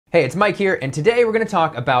Hey, it's Mike here, and today we're going to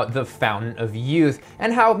talk about the Fountain of Youth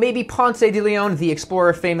and how maybe Ponce de León, the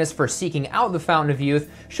explorer famous for seeking out the Fountain of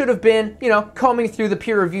Youth, should have been, combing through the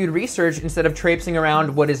peer-reviewed research instead of traipsing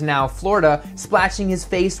around what is now Florida, splashing his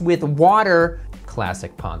face with water.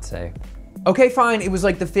 Classic Ponce. Okay, fine, it was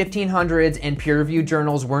like the 1500s and peer-reviewed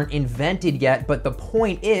journals weren't invented yet, but the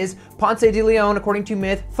point is, Ponce de León, according to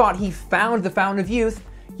myth, thought he found the Fountain of Youth,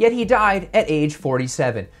 yet he died at age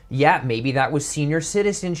 47. Yeah, maybe that was senior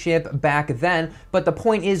citizenship back then, but the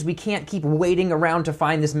point is we can't keep waiting around to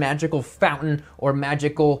find this magical fountain or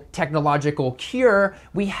magical technological cure.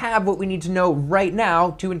 We have what we need to know right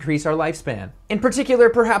now to increase our lifespan. In particular,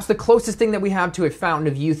 perhaps the closest thing that we have to a fountain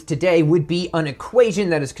of youth today would be an equation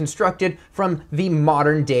that is constructed from the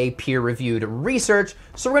modern day peer-reviewed research.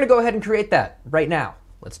 So we're gonna go ahead and create that right now.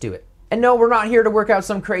 Let's do it. And no, we're not here to work out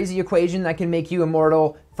some crazy equation that can make you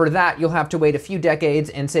immortal. For that, you'll have to wait a few decades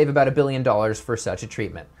and save about $1 billion for such a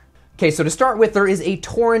treatment. Okay, so to start with, there is a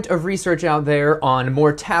torrent of research out there on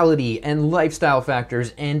mortality and lifestyle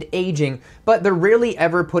factors and aging, but they're rarely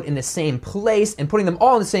ever put in the same place, and putting them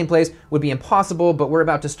all in the same place would be impossible, but we're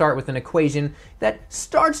about to start with an equation that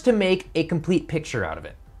starts to make a complete picture out of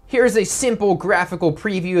it. Here's a simple graphical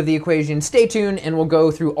preview of the equation. Stay tuned and we'll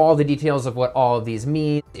go through all the details of what all of these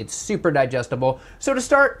mean. It's super digestible. So to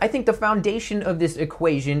start, I think the foundation of this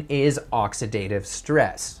equation is oxidative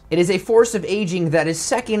stress. It is a force of aging that is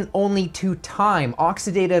second only to time.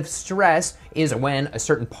 Oxidative stress is when a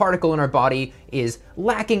certain particle in our body is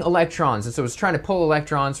lacking electrons. And so it's trying to pull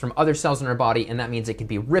electrons from other cells in our body, and that means it could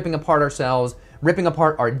be ripping apart our cells, ripping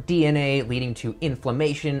apart our DNA, leading to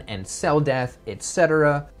inflammation and cell death,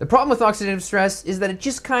 etc. The problem with oxidative stress is that it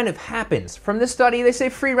just kind of happens. From this study, they say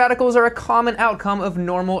free radicals are a common outcome of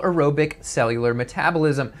normal aerobic cellular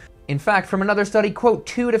metabolism. In fact, from another study, quote,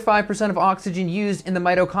 2 to 5% of oxygen used in the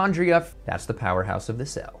mitochondria, that's the powerhouse of the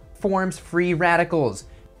cell, forms free radicals.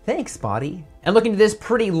 Thanks, Spotty. And looking at this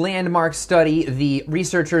pretty landmark study, the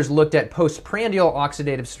researchers looked at postprandial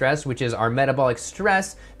oxidative stress, which is our metabolic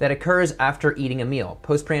stress that occurs after eating a meal.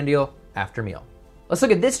 Postprandial, after meal. Let's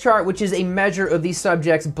look at this chart, which is a measure of these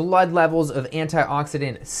subjects' blood levels of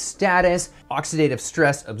antioxidant status, oxidative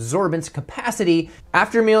stress absorbance capacity.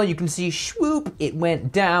 After meal, you can see, swoop, it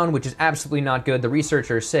went down, which is absolutely not good. The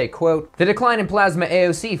researchers say, quote, the decline in plasma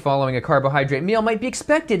AOC following a carbohydrate meal might be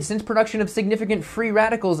expected since production of significant free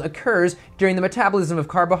radicals occurs during the metabolism of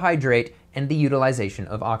carbohydrate and the utilization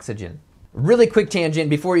of oxygen. Really quick tangent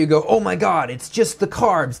before you go, oh my God, it's just the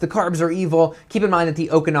carbs. The carbs are evil. Keep in mind that the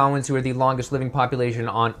Okinawans, who are the longest living population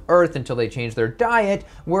on Earth until they changed their diet,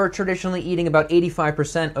 were traditionally eating about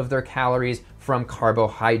 85% of their calories from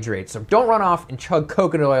carbohydrates. So don't run off and chug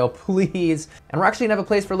coconut oil, please. And we're actually gonna have a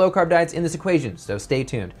place for low carb diets in this equation, so stay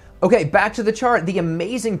tuned. Okay, back to the chart. The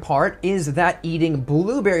amazing part is that eating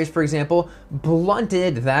blueberries, for example,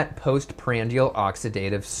 blunted that postprandial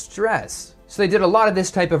oxidative stress. So they did a lot of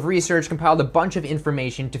this type of research, compiled a bunch of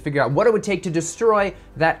information to figure out what it would take to destroy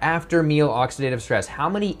that after meal oxidative stress. How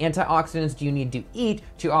many antioxidants do you need to eat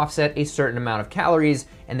to offset a certain amount of calories?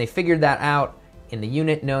 And they figured that out in the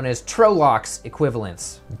unit known as Trolox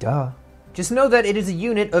equivalents. Duh. Just know that it is a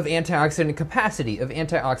unit of antioxidant capacity, of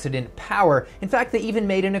antioxidant power. In fact, they even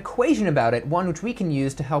made an equation about it, one which we can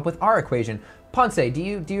use to help with our equation. Ponce, do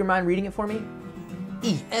you mind reading it for me?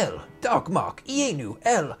 EL Dogmark Ienu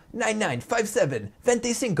L 9957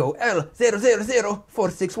 25 L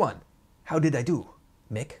 000461. How did I do,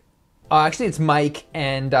 Mick? Actually, it's Mike,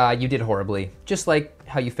 and you did horribly. Just like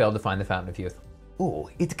how you failed to find the Fountain of Youth. Oh,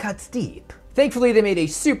 it cuts deep. Thankfully, they made a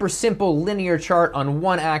super simple linear chart. On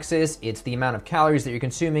one axis, it's the amount of calories that you're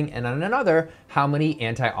consuming, and on another, how many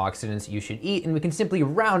antioxidants you should eat, and we can simply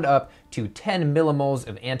round up to 10 millimoles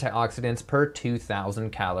of antioxidants per 2,000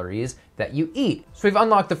 calories that you eat. So we've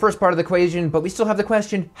unlocked the first part of the equation, but we still have the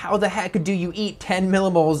question, how the heck do you eat 10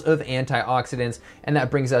 millimoles of antioxidants? And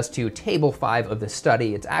that brings us to table 5 of the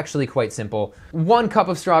study. It's actually quite simple. 1 cup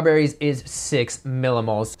of strawberries is 6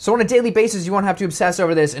 millimoles. So on a daily basis, you won't have to obsess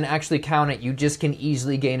over this and actually count it. You just can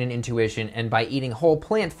easily gain an intuition, and by eating whole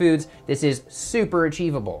plant foods, this is super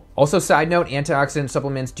achievable. Also, side note, antioxidant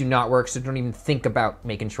supplements do not work, so don't even think about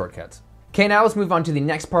making shortcuts. Okay, now let's move on to the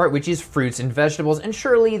next part, which is fruits and vegetables. And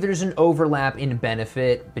surely there's an overlap in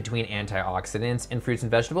benefit between antioxidants and fruits and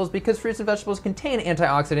vegetables because fruits and vegetables contain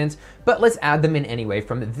antioxidants, but let's add them in anyway.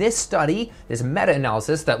 From this study, this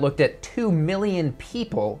meta-analysis that looked at 2 million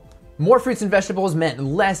people, more fruits and vegetables meant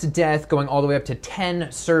less death, going all the way up to 10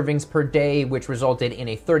 servings per day, which resulted in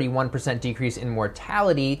a 31% decrease in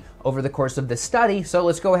mortality over the course of the study. So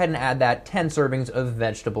let's go ahead and add that 10 servings of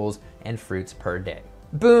vegetables and fruits per day.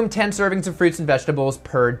 Boom, 10 servings of fruits and vegetables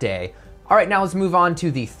per day. All right, now let's move on to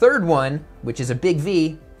the third one, which is a big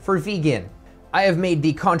V for vegan. I have made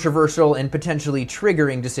the controversial and potentially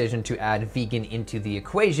triggering decision to add vegan into the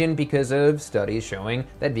equation because of studies showing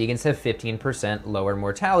that vegans have 15% lower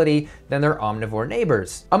mortality than their omnivore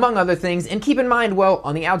neighbors, among other things. And keep in mind, well,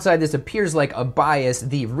 on the outside this appears like a bias.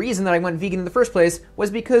 The reason that I went vegan in the first place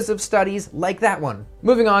was because of studies like that one.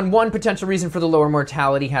 Moving on, one potential reason for the lower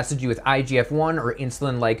mortality has to do with IGF-1 or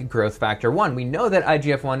insulin-like growth factor 1. We know that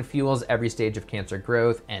IGF-1 fuels every stage of cancer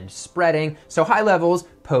growth and spreading, so high levels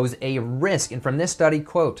pose a risk. And from this study,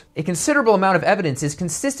 quote, "A considerable amount of evidence is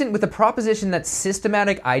consistent with the proposition that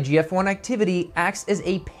systematic IGF-1 activity acts as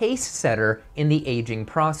a pace setter in the aging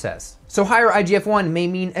process." So higher IGF-1 may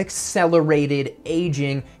mean accelerated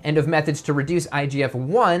aging, and of methods to reduce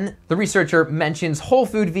IGF-1, the researcher mentions whole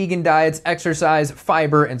food vegan diets, exercise,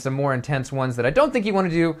 fiber, and some more intense ones that I don't think you want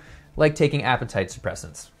to do, like taking appetite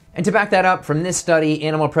suppressants. And to back that up, from this study,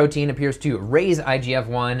 animal protein appears to raise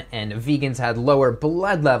IGF-1, and vegans had lower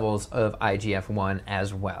blood levels of IGF-1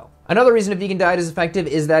 as well. Another reason a vegan diet is effective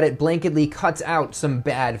is that it blanketly cuts out some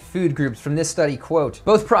bad food groups. From this study, quote,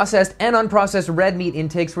 "Both processed and unprocessed red meat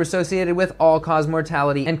intakes were associated with all-cause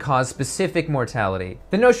mortality and cause-specific mortality."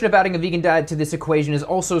 The notion of adding a vegan diet to this equation is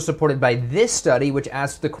also supported by this study, which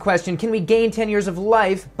asks the question, can we gain 10 years of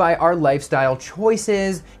life by our lifestyle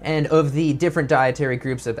choices? And of the different dietary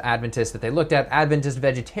groups of Adventists that they looked at, Adventist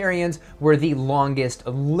vegetarians were the longest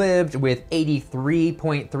lived, with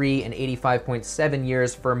 83.3 and 85.7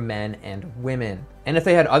 years for men and women. And if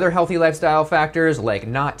they had other healthy lifestyle factors like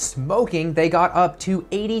not smoking, they got up to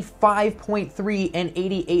 85.3 and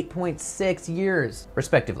 88.6 years,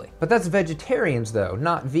 respectively. But that's vegetarians though,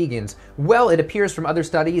 not vegans. Well, it appears from other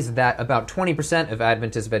studies that about 20% of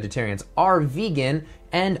Adventist vegetarians are vegan,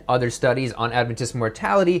 and other studies on Adventist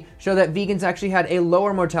mortality show that vegans actually had a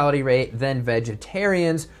lower mortality rate than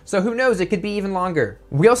vegetarians, so who knows, it could be even longer.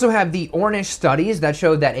 We also have the Ornish studies that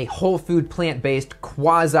showed that a whole food plant-based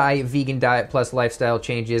quasi-vegan diet plus lifestyle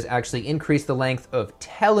changes actually increase the length of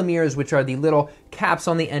telomeres, which are the little caps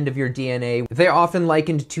on the end of your DNA. They're often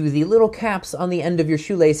likened to the little caps on the end of your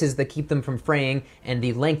shoelaces that keep them from fraying, and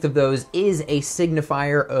the length of those is a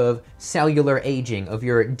signifier of cellular aging, of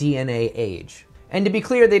your DNA age. And to be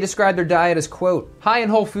clear, they describe their diet as, quote, "high in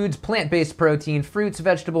whole foods, plant-based protein, fruits,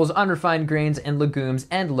 vegetables, unrefined grains, and legumes,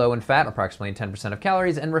 and low in fat, approximately 10% of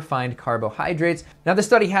calories, and refined carbohydrates." Now, the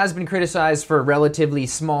study has been criticized for a relatively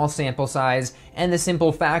small sample size and the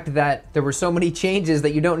simple fact that there were so many changes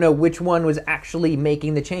that you don't know which one was actually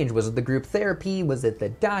making the change. Was it the group therapy? Was it the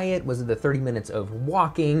diet? Was it the 30 minutes of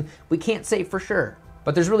walking? We can't say for sure.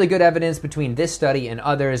 But there's really good evidence between this study and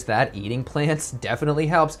others that eating plants definitely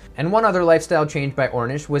helps. And one other lifestyle change by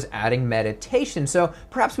Ornish was adding meditation. So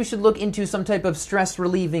perhaps we should look into some type of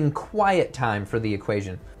stress-relieving quiet time for the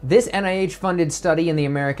equation. This NIH-funded study in the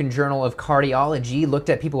American Journal of Cardiology looked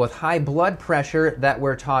at people with high blood pressure that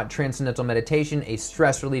were taught Transcendental meditation, a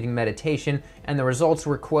stress-relieving meditation, and the results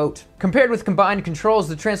were, quote, "Compared with combined controls,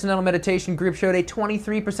 the Transcendental meditation group showed a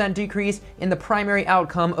 23% decrease in the primary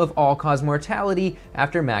outcome of all-cause mortality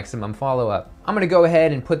after maximum follow-up." I'm gonna go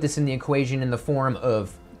ahead and put this in the equation in the form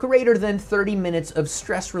of greater than 30 minutes of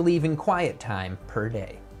stress-relieving quiet time per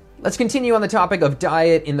day. Let's continue on the topic of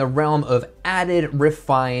diet in the realm of added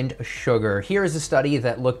refined sugar. Here is a study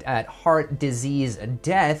that looked at heart disease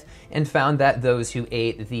death and found that those who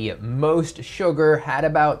ate the most sugar had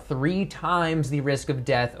about 3 times the risk of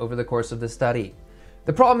death over the course of the study.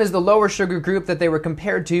 The problem is the lower sugar group that they were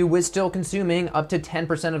compared to was still consuming up to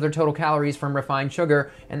 10% of their total calories from refined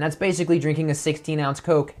sugar, and that's basically drinking a 16-ounce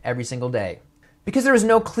Coke every single day. Because there is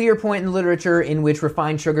no clear point in the literature in which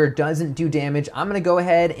refined sugar doesn't do damage, I'm going to go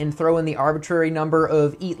ahead and throw in the arbitrary number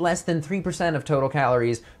of eat less than 3% of total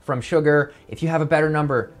calories from sugar. If you have a better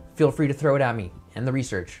number, feel free to throw it at me and the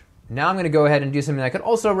research. Now I'm going to go ahead and do something that could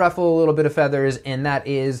also ruffle a little bit of feathers, and that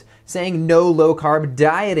is saying no low-carb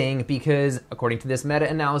dieting, because according to this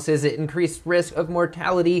meta-analysis, it increased risk of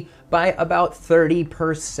mortality by about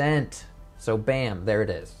 30%. So bam, there it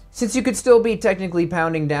is. Since you could still be technically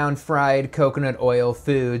pounding down fried coconut oil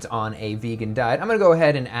foods on a vegan diet, I'm going to go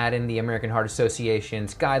ahead and add in the American Heart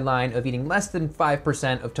Association's guideline of eating less than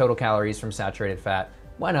 5% of total calories from saturated fat.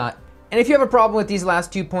 Why not? And if you have a problem with these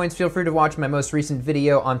last 2 points, feel free to watch my most recent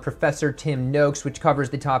video on Professor Tim Noakes, which covers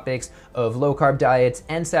the topics of low-carb diets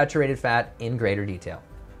and saturated fat in greater detail.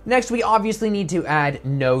 Next, we obviously need to add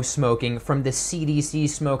no smoking. From the CDC,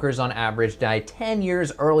 smokers on average die 10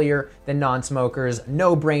 years earlier than non-smokers.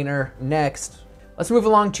 No brainer. Next. Let's move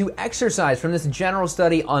along to exercise from this general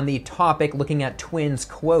study on the topic looking at twins.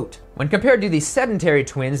 Quote, when compared to the sedentary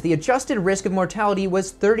twins, the adjusted risk of mortality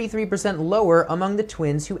was 33% lower among the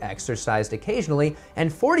twins who exercised occasionally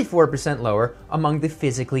and 44% lower among the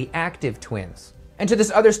physically active twins. And to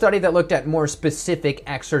this other study that looked at more specific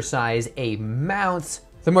exercise amounts,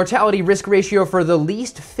 the mortality risk ratio for the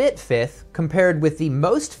least fit fifth compared with the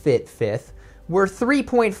most fit fifth were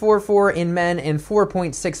 3.44 in men and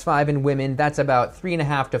 4.65 in women. That's about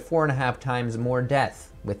 3.5 to 4.5 times more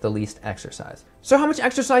death with the least exercise. So how much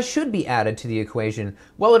exercise should be added to the equation?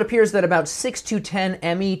 Well, it appears that about 6 to 10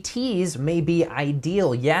 METs may be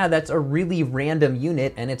ideal. Yeah, that's a really random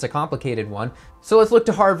unit and it's a complicated one. So let's look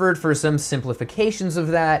to Harvard for some simplifications of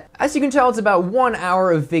that. As you can tell, it's about 1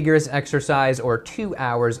 hour of vigorous exercise or 2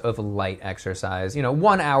 hours of light exercise.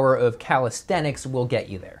 1 hour of calisthenics will get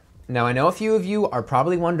you there. Now, I know a few of you are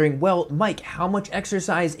probably wondering, well, Mike, how much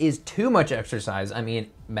exercise is too much exercise? I mean,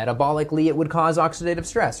 metabolically, it would cause oxidative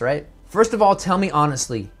stress, right? First of all, tell me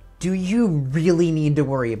honestly, do you really need to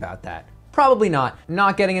worry about that? Probably not.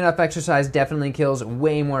 Not getting enough exercise definitely kills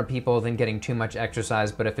way more people than getting too much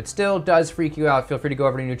exercise, but if it still does freak you out, feel free to go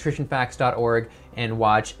over to nutritionfacts.org and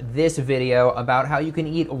watch this video about how you can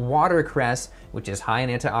eat watercress, which is high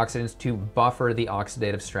in antioxidants, to buffer the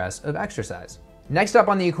oxidative stress of exercise. Next up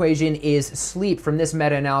on the equation is sleep. From this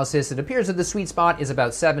meta-analysis, it appears that the sweet spot is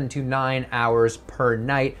about 7 to 9 hours per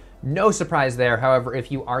night. No surprise there. However,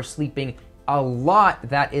 if you are sleeping a lot,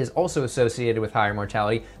 that is also associated with higher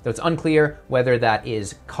mortality, though it's unclear whether that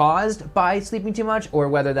is caused by sleeping too much or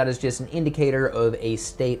whether that is just an indicator of a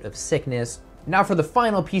state of sickness. Now for the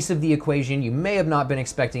final piece of the equation, you may have not been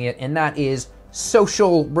expecting it, and that is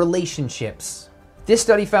social relationships. This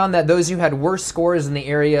study found that those who had worse scores in the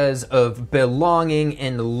areas of belonging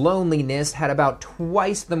and loneliness had about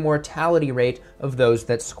twice the mortality rate of those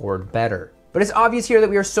that scored better. But it's obvious here that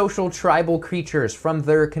we are social tribal creatures. From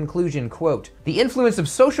their conclusion, quote, the influence of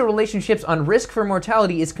social relationships on risk for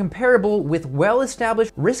mortality is comparable with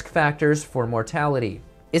well-established risk factors for mortality.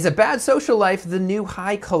 Is a bad social life the new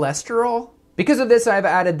high cholesterol? Because of this, I've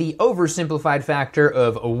added the oversimplified factor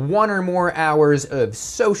of 1 or more hours of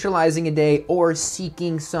socializing a day or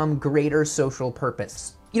seeking some greater social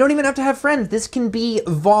purpose. You don't even have to have friends. This can be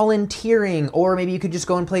volunteering, or maybe you could just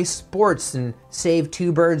go and play sports and save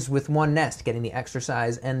 2 birds with 1 nest, getting the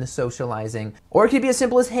exercise and the socializing. Or it could be as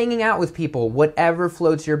simple as hanging out with people, whatever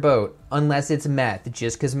floats your boat, unless it's meth.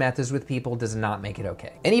 Just because meth is with people does not make it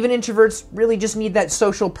okay. And even introverts really just need that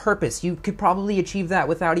social purpose. You could probably achieve that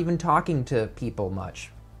without even talking to people much.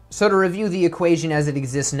 So to review the equation as it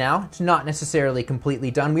exists now, it's not necessarily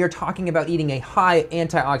completely done. We are talking about eating a high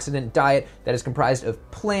antioxidant diet that is comprised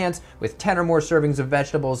of plants with 10 or more servings of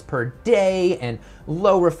vegetables per day and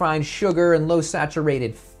low refined sugar and low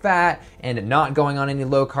saturated fat, and not going on any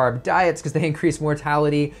low carb diets because they increase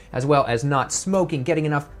mortality, as well as not smoking, getting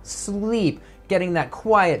enough sleep, getting that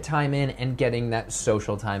quiet time in, and getting that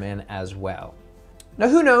social time in as well. Now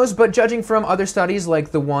who knows, but judging from other studies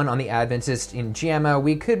like the one on the Adventist in JAMA,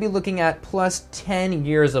 we could be looking at plus 10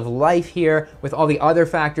 years of life here with all the other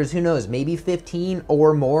factors. Who knows, maybe 15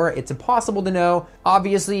 or more. It's impossible to know.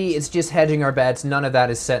 Obviously, it's just hedging our bets. None of that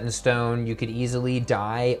is set in stone. You could easily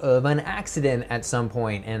die of an accident at some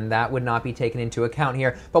point, and that would not be taken into account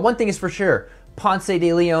here. But one thing is for sure, Ponce de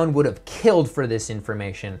León would have killed for this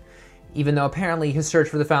information. Even though apparently his search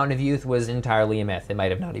for the fountain of youth was entirely a myth. It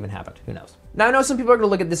might have not even happened. Who knows? Now, I know some people are going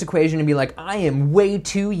to look at this equation and be like, I am way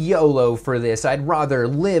too YOLO for this. I'd rather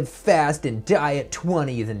live fast and die at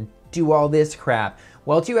 20 than do all this crap.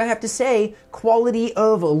 Well, too, I have to say, quality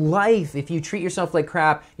of life. If you treat yourself like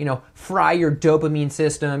crap, fry your dopamine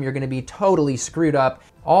system, you're going to be totally screwed up.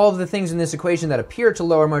 All of the things in this equation that appear to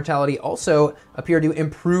lower mortality also appear to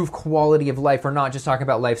improve quality of life. We're not just talking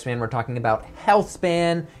about lifespan, we're talking about health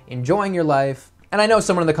span, enjoying your life. And I know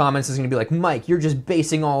someone in the comments is going to be like, Mike, you're just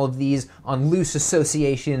basing all of these on loose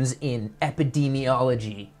associations in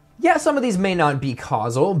epidemiology. Yeah, some of these may not be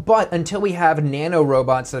causal, but until we have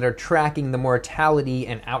nanorobots that are tracking the mortality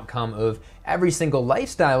and outcome of every single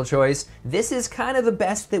lifestyle choice, this is kind of the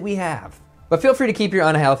best that we have. But feel free to keep your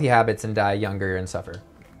unhealthy habits and die younger and suffer.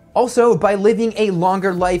 Also, by living a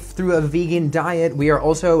longer life through a vegan diet, we are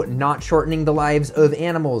also not shortening the lives of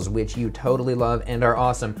animals, which you totally love and are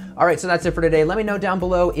awesome. All right, so that's it for today. Let me know down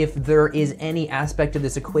below if there is any aspect of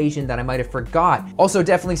this equation that I might have forgot. Also,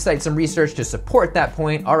 definitely cite some research to support that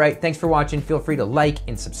point. All right, thanks for watching. Feel free to like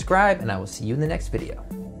and subscribe, and I will see you in the next video.